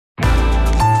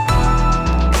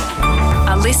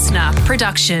listener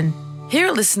production. Here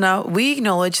at Listener, we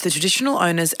acknowledge the traditional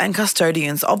owners and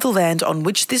custodians of the land on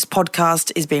which this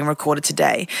podcast is being recorded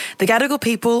today, the Gadigal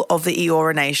people of the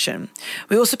Eora Nation.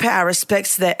 We also pay our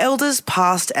respects to their elders,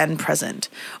 past and present.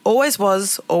 Always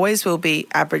was, always will be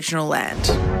Aboriginal land.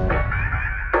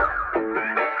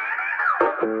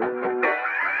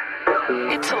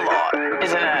 It's a lot,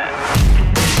 isn't it?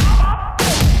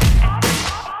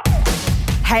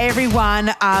 Hey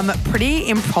everyone, pretty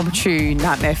impromptu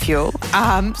nightmare fuel.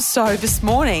 So this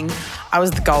morning I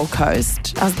was at the Gold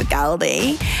Coast, I was at the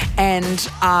Goldie, and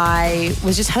I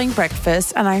was just having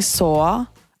breakfast and I saw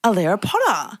Alira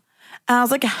Potter. And I was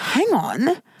like, hang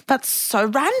on, that's so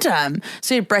random.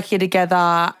 So we had brekkie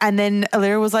together and then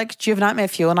Alira was like, do you have nightmare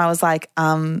fuel? And I was like,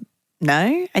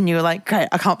 no. And you were like, great,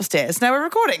 I come upstairs. Now we're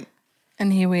recording.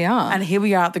 And here we are. And here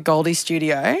we are at the Goldie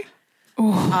studio.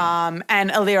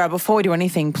 And Alira, before we do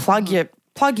anything, plug your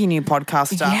new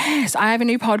podcast up. Yes, I have a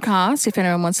new podcast. If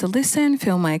anyone wants to listen,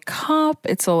 Fill My Cup.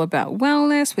 It's all about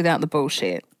wellness without the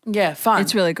bullshit. Yeah, fun.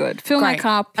 It's really good. Fill My Great.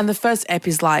 Cup. And the first ep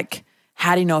is like,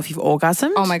 how do you know if you've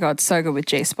orgasmed? Oh my God, so good with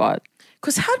G-Spot.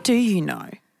 Because how do you know?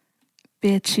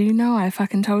 Bitch, you know I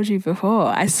fucking told you before.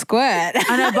 I squirt.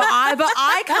 I know, but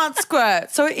I can't squirt.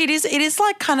 So it is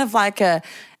like kind of like a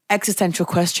existential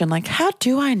question. Like, how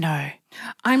do I know?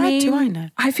 How do I know?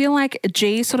 I feel like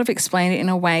G sort of explained it in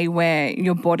a way where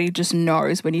your body just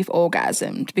knows when you've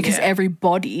orgasmed because every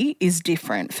body is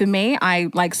different. For me, I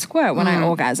like squirt when I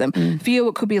orgasm. For you,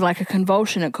 it could be like a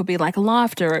convulsion. It could be like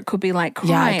laughter. It could be like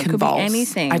crying. I it could be convulse.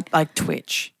 anything. I like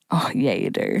twitch. Oh, yeah, you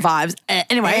do. Vibes.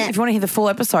 Anyway, if you want to hear the full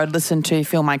episode, listen to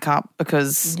Fill My Cup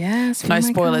because Yes, no Fill My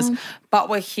spoilers. Cup. But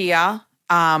we're here.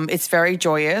 It's very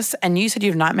joyous. And you said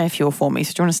you have nightmare fuel for me.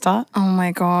 So do you want to start? Oh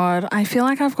my God. I feel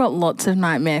like I've got lots of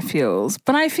nightmare fuels,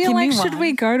 but I feel Give me like should one.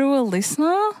 we go to a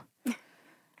listener?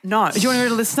 No. Do you want to go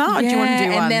to listener or do you want to do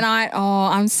one? and then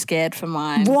I'm scared for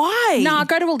mine. Why? No, I'll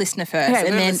go to a listener first Okay, and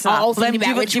we'll then listener. I'll Lem, think do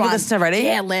you about which have a one. listener ready?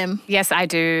 Yeah, Lem. Yes, I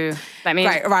do. Let me.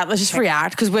 Great. All right, let's just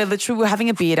react because we're having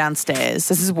a beer downstairs.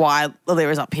 This is why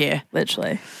Alira's up here.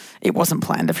 Literally. It wasn't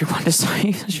planned, everyone, just so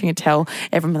you can tell.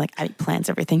 Everyone like, Abby plans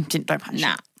everything. Don't punch.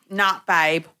 Nah. Nah,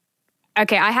 babe.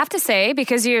 Okay, I have to say,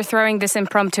 because you're throwing this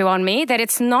impromptu on me, that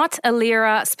it's not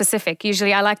Alira specific.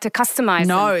 Usually I like to customize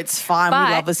No, them. it's fine. But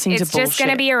We love listening to it's bullshit. just going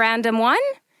to be a random one.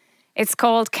 It's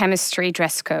called Chemistry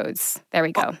Dress Codes. There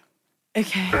we go.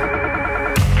 Okay.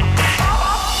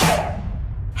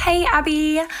 Hey,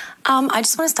 Abby. I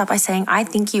just want to start by saying I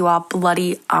think you are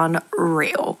bloody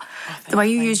unreal. The way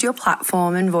you use your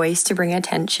platform and voice to bring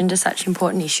attention to such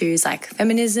important issues like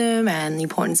feminism and the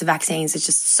importance of vaccines is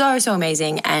just so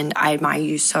amazing, and I admire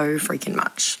you so freaking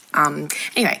much.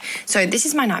 Anyway, so this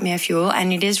is my nightmare fuel,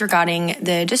 and it is regarding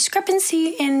the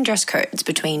discrepancy in dress codes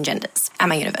between genders at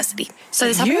my university. So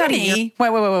this happened about a year. Uni?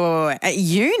 Wait. At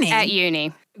uni? At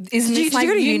uni. Isn't Did this you like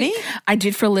go to uni? I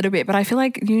did for a little bit, but I feel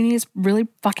like uni is really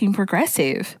fucking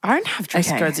progressive. I don't have dress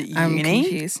codes at I'm uni.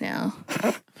 confused now.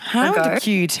 How Go. the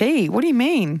QT? What do you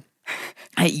mean?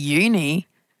 At uni?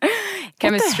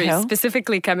 Chemistry, hell?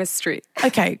 specifically chemistry.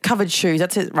 Okay, covered shoes.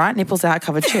 That's it, right? Nipples out,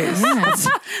 covered shoes.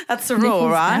 That's the rule,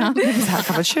 right? Nipples out,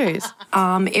 covered shoes.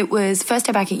 It was first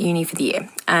day back at uni for the year,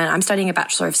 and I'm studying a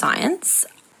Bachelor of Science.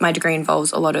 My degree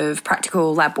involves a lot of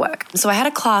practical lab work. So I had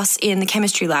a class in the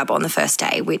chemistry lab on the first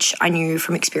day, which I knew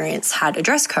from experience had a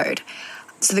dress code.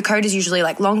 So the code is usually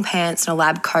like long pants and a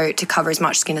lab coat to cover as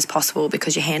much skin as possible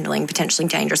because you're handling potentially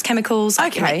dangerous chemicals.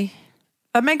 Okay.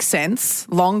 That makes sense.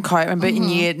 Long coat. Remember in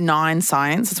year 9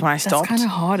 science, that's when I That's stopped. kind of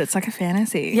hot. It's like a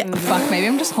fantasy. Yeah. Fuck, maybe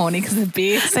I'm just horny because of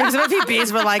beer. Some of the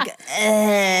beers were like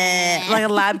a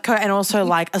lab coat and also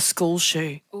like a school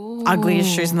shoe. Ugliest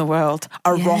shoes in the world.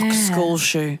 A rock school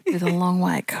shoe. With a long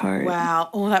white coat. Wow.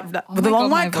 All that. But my the long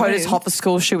God, my white coat is boobs. hot. The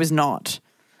school shoe is not.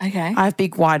 Okay. I have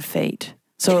big wide feet.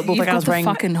 So it looked You've like I got was the wearing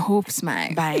fucking hoofs,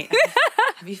 mate. Mate.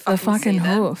 Have you The fucking seen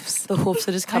them? hoofs. The hoofs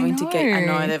are just coming to get. I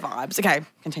know know. their vibes. Okay,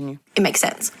 continue. It makes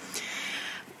sense.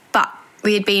 But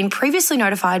we had been previously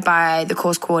notified by the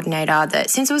course coordinator that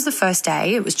since it was the first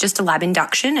day, it was just a lab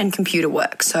induction and computer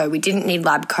work. So we didn't need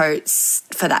lab coats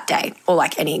for that day or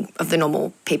like any of the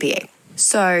normal PPE.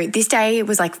 So this day, it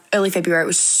was like early February, it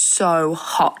was so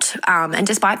hot. And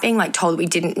despite being like told we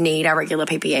didn't need our regular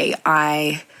PPE,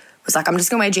 I was like, I'm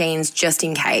just going to wear jeans just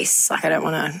in case. Like I don't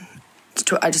want to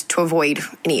to avoid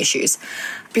any issues.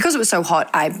 Because it was so hot,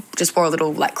 I just wore a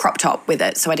little like crop top with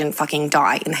it so I didn't fucking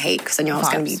die in the heat because I knew I was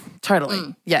going to be...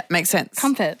 Totally. Yeah, makes sense.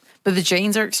 Comfort. But the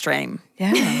jeans are extreme.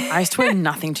 Yeah. I used to wear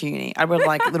nothing to uni. I'd wear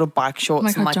like little bike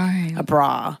shorts and like a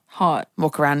bra. Hot.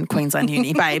 Walk around Queensland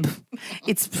uni. Babe,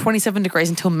 it's 27 degrees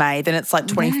until May, then it's like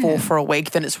 24 for a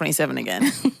week, then it's 27 again.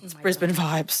 It's Brisbane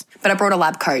vibes. But I brought a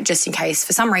lab coat just in case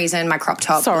for some reason my crop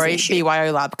top was an issue.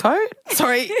 BYO lab coat?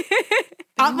 Sorry.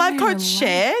 Aren't lab coats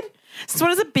shared? So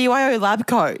what is a BYO lab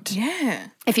coat? Yeah.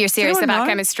 If you're serious about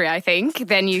chemistry, I think,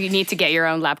 then you need to get your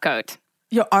own lab coat.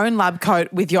 Your own lab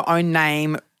coat with your own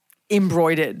name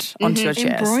embroidered onto your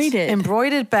chest.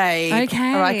 Embroidered, babe.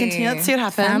 Okay. All right, continue. Let's see what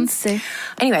happens. Fancy.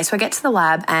 Anyway, so I get to the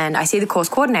lab and I see the course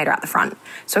coordinator at the front.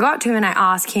 So I go up to him and I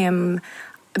ask him,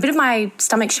 a bit of my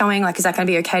stomach showing, like, is that going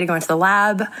to be okay to go into the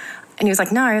lab? And he was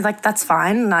like, no, like, that's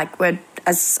fine. Like,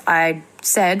 as I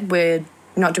said, we're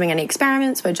not doing any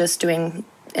experiments. We're just doing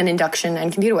an induction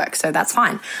and computer work. So that's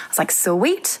fine. I was like,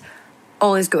 sweet,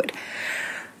 all is good.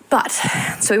 But,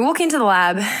 so we walk into the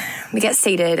lab, we get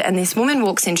seated, and this woman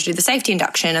walks in to do the safety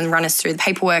induction and run us through the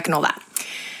paperwork and all that.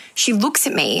 She looks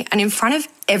at me, and in front of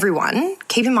everyone,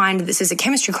 keep in mind this is a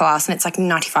chemistry class and it's like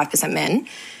 95% men,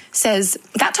 says,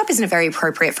 that top isn't very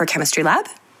appropriate for a chemistry lab.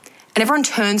 And everyone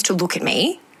turns to look at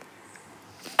me.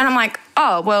 And I'm like,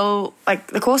 oh, well, like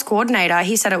the course coordinator,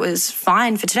 he said it was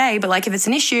fine for today, but like if it's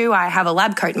an issue, I have a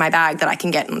lab coat in my bag that I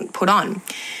can get and put on.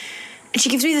 And she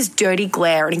gives me this dirty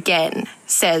glare and again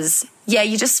says, yeah,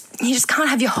 you just can't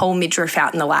have your whole midriff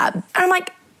out in the lab. And I'm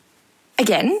like,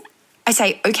 again, I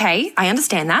say, okay, I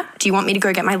understand that. Do you want me to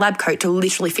go get my lab coat to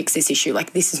literally fix this issue?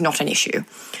 Like, this is not an issue.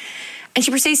 And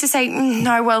she proceeds to say,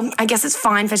 no, well, I guess it's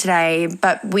fine for today,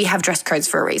 but we have dress codes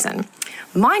for a reason.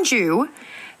 Mind you,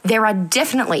 there are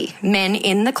definitely men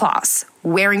in the class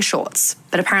wearing shorts,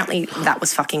 but apparently that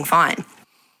was fucking fine.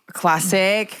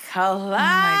 Classic. Oh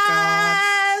my God.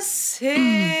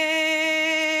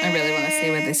 I really want to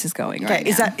see where this is going right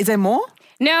now. Is there more?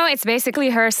 No, it's basically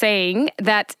her saying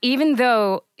that even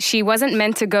though she wasn't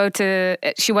meant to go to,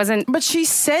 she wasn't... But she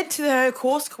said to her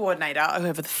course coordinator,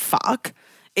 whoever the fuck,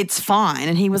 it's fine.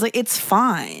 And he was like, it's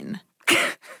fine.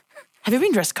 Have you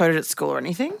been dress coded at school or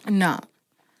anything? No.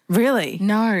 Really?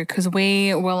 No, because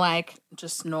we were like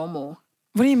just normal.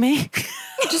 What do you mean?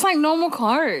 Just like normal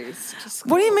clothes.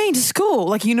 What do you mean? To school?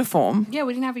 Like uniform? Yeah,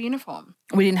 we didn't have a uniform.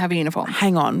 We didn't have a uniform.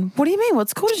 Hang on. What do you mean? What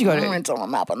school did you go to? I went to a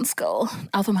Melbourne school.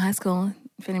 Eltham High School,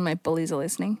 if any of my bullies are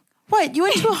listening. Wait, you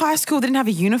went to a high school that didn't have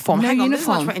a uniform? No Hang on, uniform. this is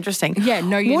much more interesting. Yeah,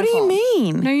 no uniform. What do you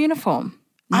mean? No uniform.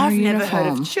 No I've uniform. never heard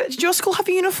of... Did your school have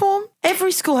a uniform?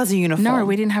 Every school has a uniform. No,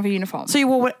 we didn't have a uniform. So you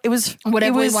wore... It was...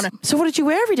 Whatever we wanted. So what did you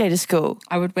wear every day to school?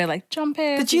 I would wear like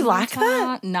jumpers. Did you like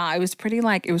that? No, it was pretty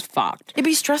like... It was fucked. It'd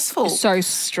be stressful. So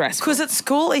stressful. Because at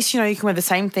school, at least, you can wear the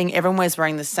same thing. Everyone's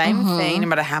wearing the same thing, no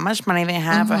matter how much money they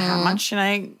have or how much,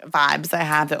 vibes they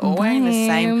have. They're all wearing the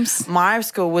same. My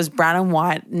school was brown and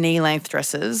white, knee-length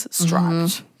dresses,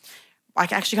 striped.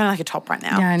 Like actually kind of like a top right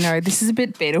now. Yeah, I know. This is a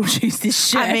bit Beetlejuice, this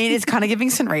shit. I mean, it's kind of giving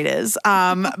St. Rita's.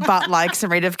 But like St.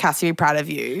 Rita, Cassie, be proud of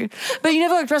you. But you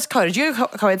never like dress code. Did you go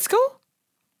to co-ed school?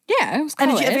 Yeah, it was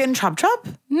And co-ed. did you ever get in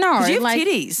Trub? No. Did you have like,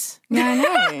 titties? Yeah, I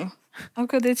know. I've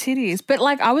got their titties. But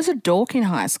like I was a dork in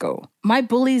high school. My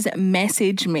bullies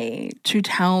message me to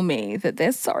tell me that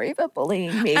they're sorry for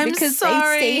bullying me because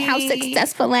they see how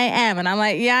successful I am. And I'm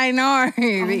like, yeah, I know. But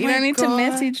you don't need to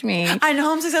message me. I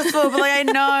know I'm successful, but like I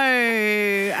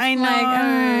know. Like,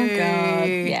 oh God.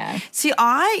 Yeah. See,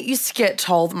 I used to get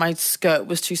told my skirt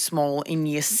was too small in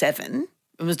year 7.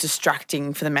 It was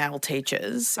distracting for the male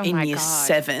teachers in year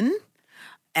 7.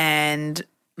 And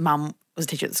Mum was a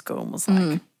teacher at the school and was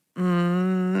like,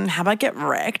 how about I get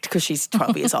wrecked? Because she's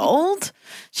 12 years old.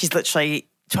 She's literally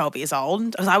 12 years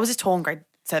old. I was just tall in grade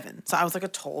 7, so I was like a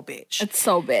tall bitch. It's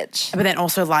so bitch. But then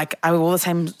also like I wore the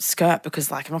same skirt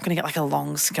because like I'm not going to get like a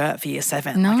long skirt for year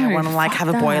 7. No, like I want to like have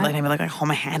a boy that. like maybe like hold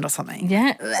my hand or something.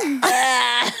 Yeah. And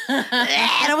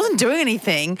I wasn't doing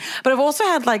anything. But I've also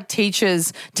had like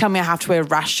teachers tell me I have to wear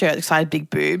rash shirts because I had big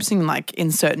boobs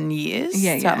in certain years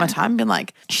throughout my time. Been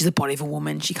like, she's the body of a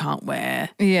woman. She can't wear.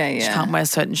 She can't wear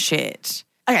certain shit.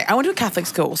 Okay, I went to a Catholic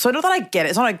school, so not that I get it.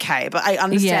 It's not okay, but I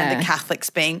understand the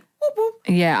Catholics being. Whoop, whoop.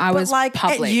 Yeah, I was like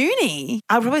public. At uni,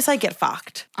 I would probably say get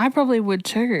fucked. I probably would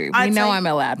too. We know I'm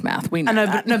a loudmouth. We know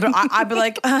that. But I'd be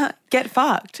like, get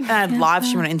fucked. And I'd live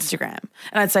stream on Instagram.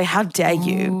 And I'd say, how dare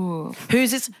you? Who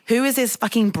is this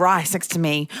fucking Bryce next to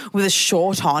me with a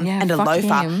short on and a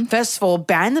loafer? Him. First of all,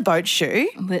 ban the boat shoe.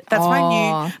 That's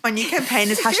my new campaign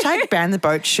is hashtag ban the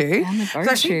boat shoe. Ban the boat I'm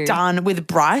actually shoe. done with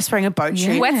Bryce wearing a boat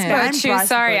shoe. What's Ban boat shoes? Bryce the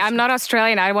Sorry, boat I'm shoe. not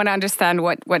Australian. I want to understand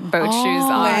what boat shoes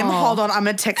are. Hold on, I'm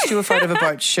going to text you a photo of a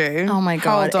boat shoe. Oh my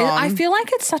God. Hold on. I feel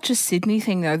like it's such a Sydney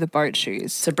thing though, the boat shoes.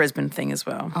 It's a Brisbane thing as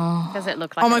well. Does it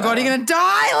look like Oh my it God, will? you're going to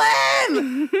die,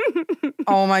 Lem!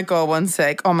 Oh my God, one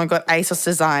sec. Oh my God, ASOS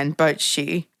design boat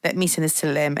shoe. Let me send this to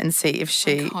Lem and see if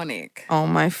she... Iconic. Oh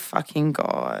my fucking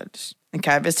God.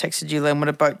 Okay, I've just texted you, Lem, what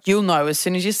a boat. You'll know as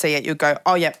soon as you see it, you'll go,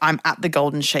 oh yeah, I'm at the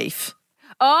Golden Sheaf.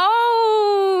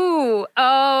 Oh, okay.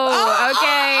 All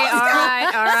right.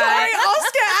 Sorry,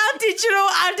 Oscar,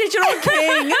 our digital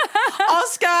king.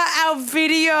 Oscar, our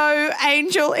video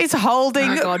angel, is holding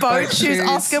Oh God, boat boat shoes. shoes.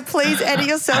 Oscar, please edit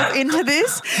yourself into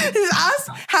this. This is us.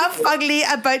 How fugly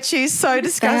are boat shoes? So They're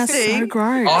disgusting. so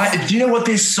gross. Do you know what?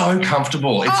 They're so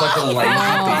comfortable. It's like a lazy thing.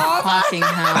 Oh, fucking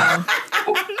hell.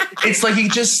 It's like you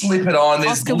just slip it on.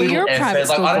 There's Oscar, were you little a private effort.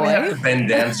 Like school I don't boy? have to bend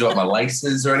down to do up my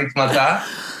laces or anything like that.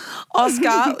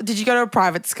 Oscar, did you go to a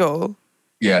private school?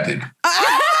 Yeah, I did.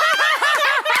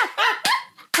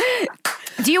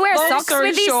 Do you wear Long socks story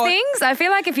with these short- things? I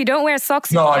feel like if you don't wear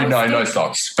socks, No those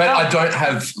socks. But I don't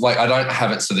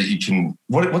have it so that you can.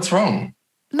 What's wrong?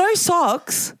 No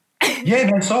socks. Yeah,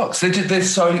 no socks. They're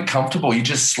so comfortable. You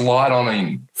just slide on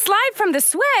in. slide from the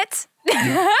sweat.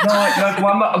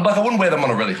 I wouldn't wear them on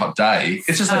a really hot day.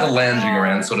 It's just like a lounging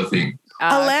around sort of thing. Who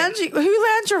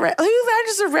lounges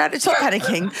around? Stop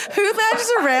panicking. Who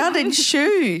lounges around in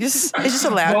shoes? It's just a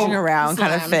lounging around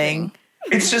kind of thing.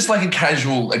 It's just like a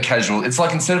casual. It's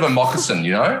like instead of a moccasin,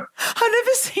 you know? I've never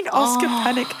seen Oscar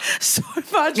panic so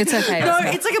much. It's okay, No, Oscar.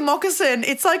 it's like a moccasin.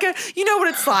 It's like a, you know what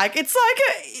it's like? It's like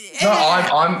a. No,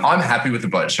 I'm happy with the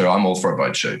boat shoe. I'm all for a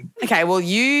boat shoe. Okay, well,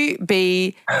 you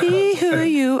be who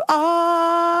you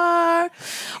are.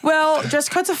 Well, dress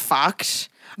codes are fucked.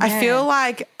 I feel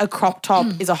like a crop top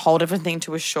is a whole different thing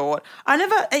to a short. At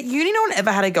uni, no one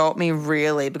ever had a go at me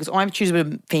really because all I choose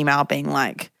with a female being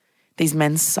like, these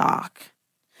men suck.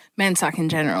 Men suck in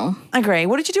general. I agree.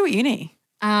 What did you do at uni?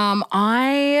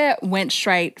 I went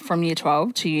straight from year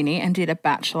 12 to uni and did a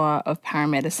Bachelor of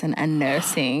Paramedicine and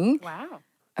Nursing. Wow.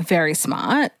 Very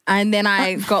smart. And then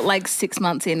I got like 6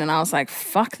 months in and I was like,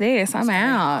 fuck this, I'm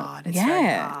out. Hard. It's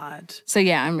very hard. So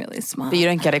yeah, I'm really smart. But you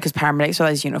don't get it because paramedics wear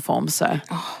those uniforms, so.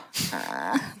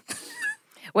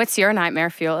 What's your nightmare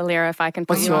fuel, Alira, if I can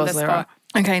put What's you on yours, the Lyra? spot?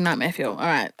 Okay, nightmare fuel. All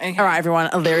right. Okay. All right, everyone,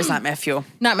 Alira's nightmare fuel.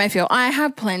 Nightmare fuel. I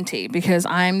have plenty because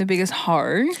I'm the biggest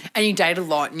hoe. And you date a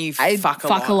lot and you I fuck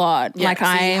a lot. Yeah, Like so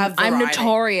you have I'm variety.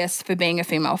 notorious for being a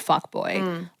female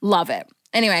fuckboy. Love it.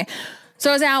 Anyway, so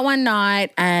I was out one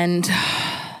night and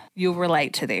you'll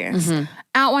relate to this.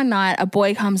 Out one night, a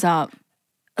boy comes up,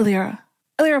 Alira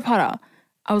Potter.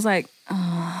 I was like,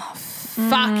 oh,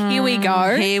 fuck, here we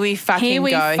go. Here we fucking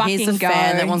go. Here's a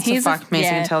fan that wants to fuck me so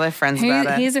you can tell their friends about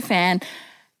it. Here's a fan.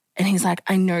 And he's like,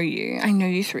 I know you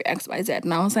through XYZ.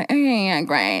 And I was like, oh, yeah,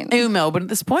 great. Are you in Melbourne at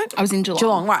this point? I was in Geelong.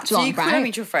 Geelong, right. So Geelong, you could right? have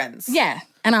mutual friends. Yeah.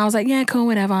 And I was like, yeah, cool,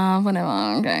 whatever,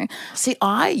 okay. See,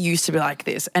 I used to be like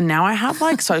this and now I have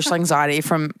like social anxiety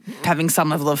from having some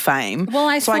level of fame. Well,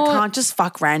 I so thought- I can't just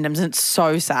fuck randoms and it's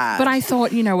so sad. But I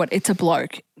thought, you know what, it's a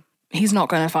bloke. He's not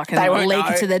going to fucking They won't leak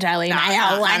know. it to the Daily Mail.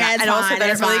 Like, it's and also fine, they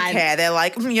it's don't really fine. care. They're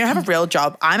like, you don't have a real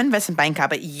job. I'm an investment banker,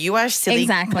 but you are a silly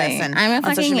Exactly. person. I'm a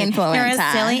on social fucking media. You're a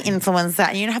influencer. silly influencer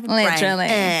and you don't have a brain.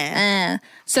 Literally.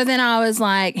 So then I was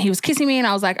like, he was kissing me and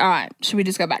I was like, all right, should we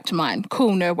just go back to mine?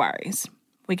 Cool, no worries.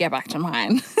 We get back to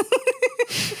mine.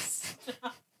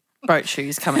 Boat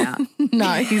shoes come out.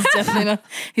 No, he's definitely not.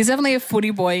 He's definitely a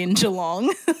footy boy in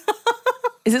Geelong.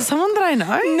 Is it someone that I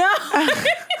know? No.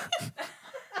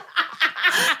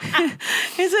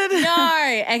 Is it?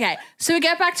 No. Okay. So we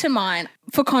get back to mine.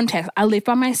 For context, I live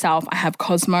by myself. I have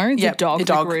Cosmo, the Yep, dog, your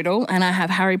dog. the Groodle, and I have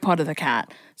Harry Potter, the cat.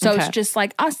 So Okay. it's just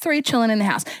like us three chilling in the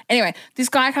house. Anyway, this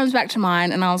guy comes back to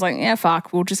mine and I was like, yeah,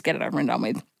 fuck, we'll just get it over and done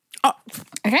with. Oh,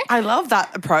 Okay? I love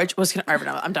that approach. I was going to open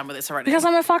up. I'm done with this already. Because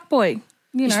I'm a fuck boy.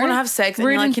 You just know? want to have sex and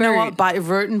Root you're like, you know boot. what?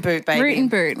 Root and boot, baby. Root and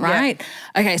boot, Yeah. right?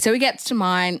 Okay, so he gets to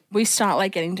mine. We start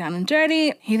like getting down and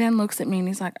dirty. He then looks at me and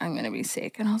he's like, I'm going to be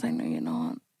sick. And I was like, no, you're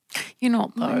not. You're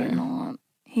not No, though. you're not.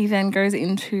 He then goes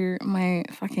into my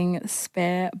fucking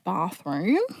spare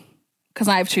bathroom because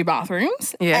I have 2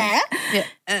 bathrooms. Yeah. Yeah.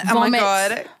 Oh my Vomits.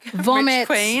 God. Vomits.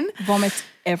 Rich queen. Vomits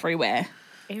everywhere.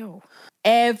 Ew.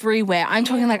 Everywhere. I'm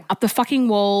talking like up the fucking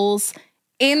walls,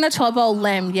 in the toilet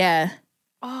bowl, yeah.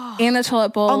 In the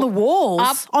toilet bowl. On the walls.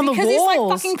 Up, On the because walls. he's like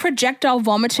fucking projectile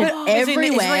vomited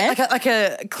everywhere. Like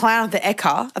a clown at the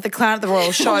Eka, at the clown at the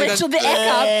Royal Show. Literally the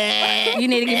Eka. You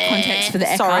need to give context for the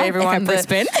Eka. Sorry, everyone. Eka The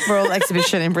Brisbane. Royal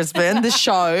Exhibition in Brisbane. The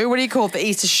show. What do you call it? The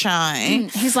Easter show.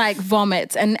 He's like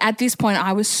vomits. And at this point,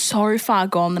 I was so far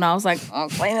gone that I was like, I'll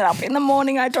clean it up in the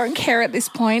morning. I don't care at this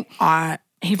point.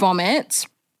 He vomits.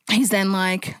 He's then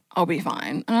like, I'll be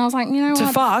fine. And I was like, you know To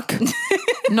what? fuck.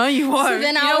 No, you won't. So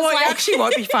then you I know was what? like- You actually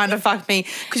won't be fine to fuck me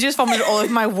because you just vomited all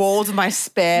over my walls of my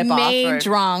spare bathroom. Me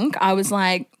drunk, I was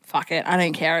like, fuck it, I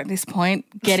don't care at this point.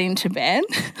 Get into bed.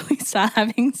 We start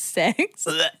having sex.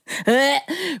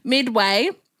 Midway,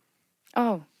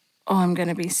 Oh. I'm going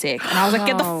to be sick. And I was like,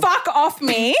 get the fuck off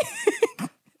me.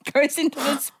 Goes into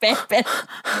the spare bed.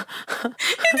 Into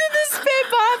the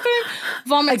spare bathroom.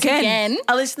 Vomits again.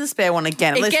 At least in the spare one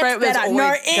again. At It least gets where was better. always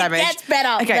No, it damage. gets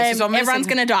better. Okay, so everyone's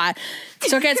going to die.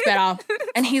 So it gets better.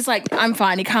 And he's like, I'm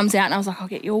fine. He comes out and I was like, I'll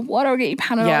get you a water. I'll get you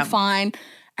Panadol. Yeah. Fine.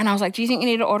 And I was like, do you think you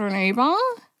need to order an Uber?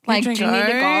 Like, do drink you need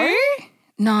to go? O?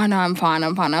 No, I'm fine. I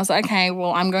was like, okay,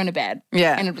 well, I'm going to bed.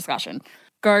 Yeah. End of discussion.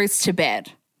 Goes to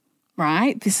bed.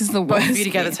 Right? This is the worst. Both of you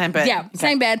together, thing. same bed? Yeah,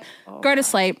 same bed. Go to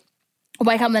sleep.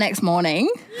 Wake up the next morning.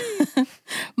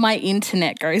 My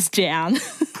internet goes down.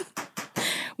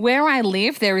 Where I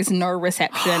live, there is no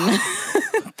reception.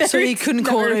 So he couldn't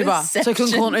call an Uber. So he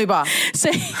couldn't call an Uber. So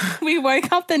we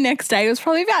woke up the next day. It was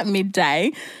probably about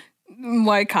midday.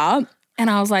 Woke up and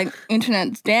I was like,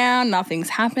 internet's down, nothing's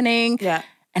happening. Yeah.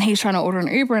 And he's trying to order an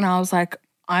Uber and I was like,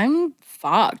 I'm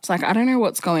fucked. Like, I don't know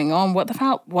what's going on. What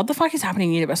the fuck is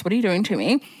happening, Universe? What are you doing to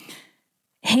me?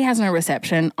 He has no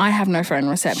reception. I have no phone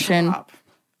reception. Shut up.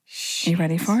 Are you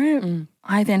ready for it?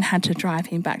 I then had to drive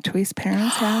him back to his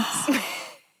parents' house.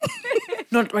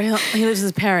 Not he lives with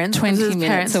his parents. 20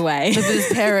 minutes away. Lives with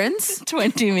his parents.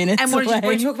 20 minutes And what away.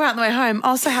 did you talk about on the way home?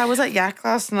 Oh, so how was that yak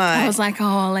last night? I was like,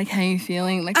 oh, like, how you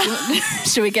feeling? Like,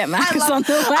 should we get Macca's on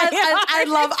the way?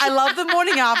 I love the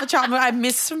morning after chat. I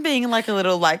miss from being like a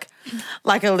little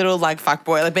fuck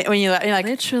boy. Like when you're like,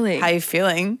 Literally. how you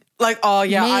feeling? Like, oh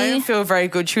yeah, I Me- don't feel very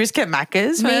good. Should we just get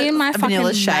Macca's? Me and my a fucking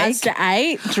vanilla shake. Mazda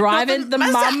 8 driving the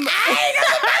mum.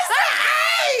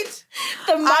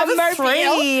 The mum-mobile.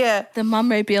 Oh The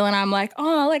mum-mobile, and I'm like,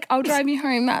 oh, like, I'll drive you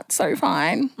home. That's so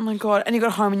fine. my God. And you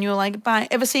got home and you were like, bye.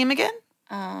 Ever see him again?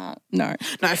 No. No,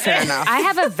 fair enough. I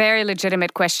have a very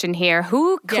legitimate question here.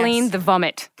 Who cleaned the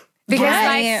vomit? Because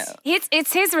Right. like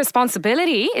it's his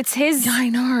responsibility. It's his I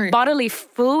know. bodily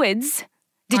fluids.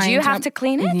 Did I you ended have up- to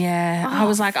clean it? Yeah. I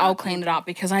was like, I'll clean it up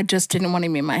because I just didn't want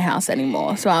him in my house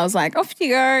anymore. So I was like, off you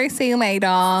go. See you later.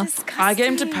 I get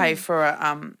him to pay for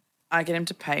a I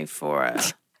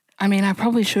mean, I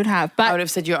probably should have. I But, would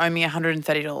have said you owe me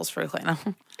 $130 for a cleaner.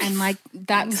 and like,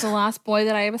 that's the last boy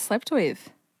that I ever slept with.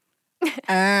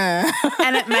 And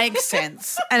it makes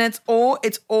sense. And it's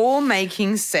all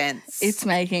making sense. It's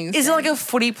making sense. Is it like a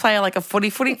footy player, like a footy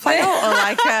player, or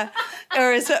like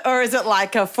or is it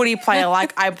like a footy player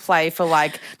like I play for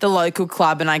like the local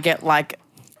club and I get like,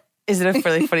 is it a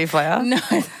footy player? No,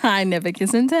 I never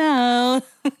kiss and tell.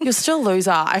 You're still a loser.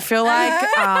 I feel like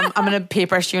I'm gonna peer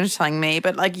pressure you into telling me,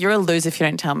 but like you're a loser if you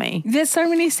don't tell me. There's so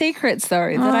many secrets though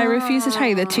that I refuse to tell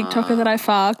you. The TikToker that I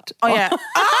fucked. Oh yeah.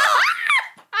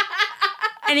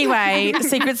 Anyway,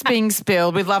 secrets being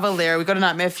spilled. We love Alira. We've got a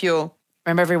Nightmare Fuel.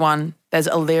 Remember, everyone, there's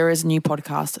Alira's new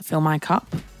podcast, Fill My Cup,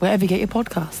 wherever you get your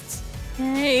podcasts.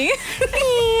 Hey.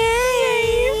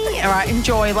 All right,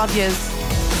 enjoy. Love yous.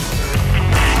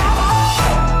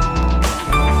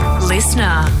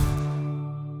 Listener.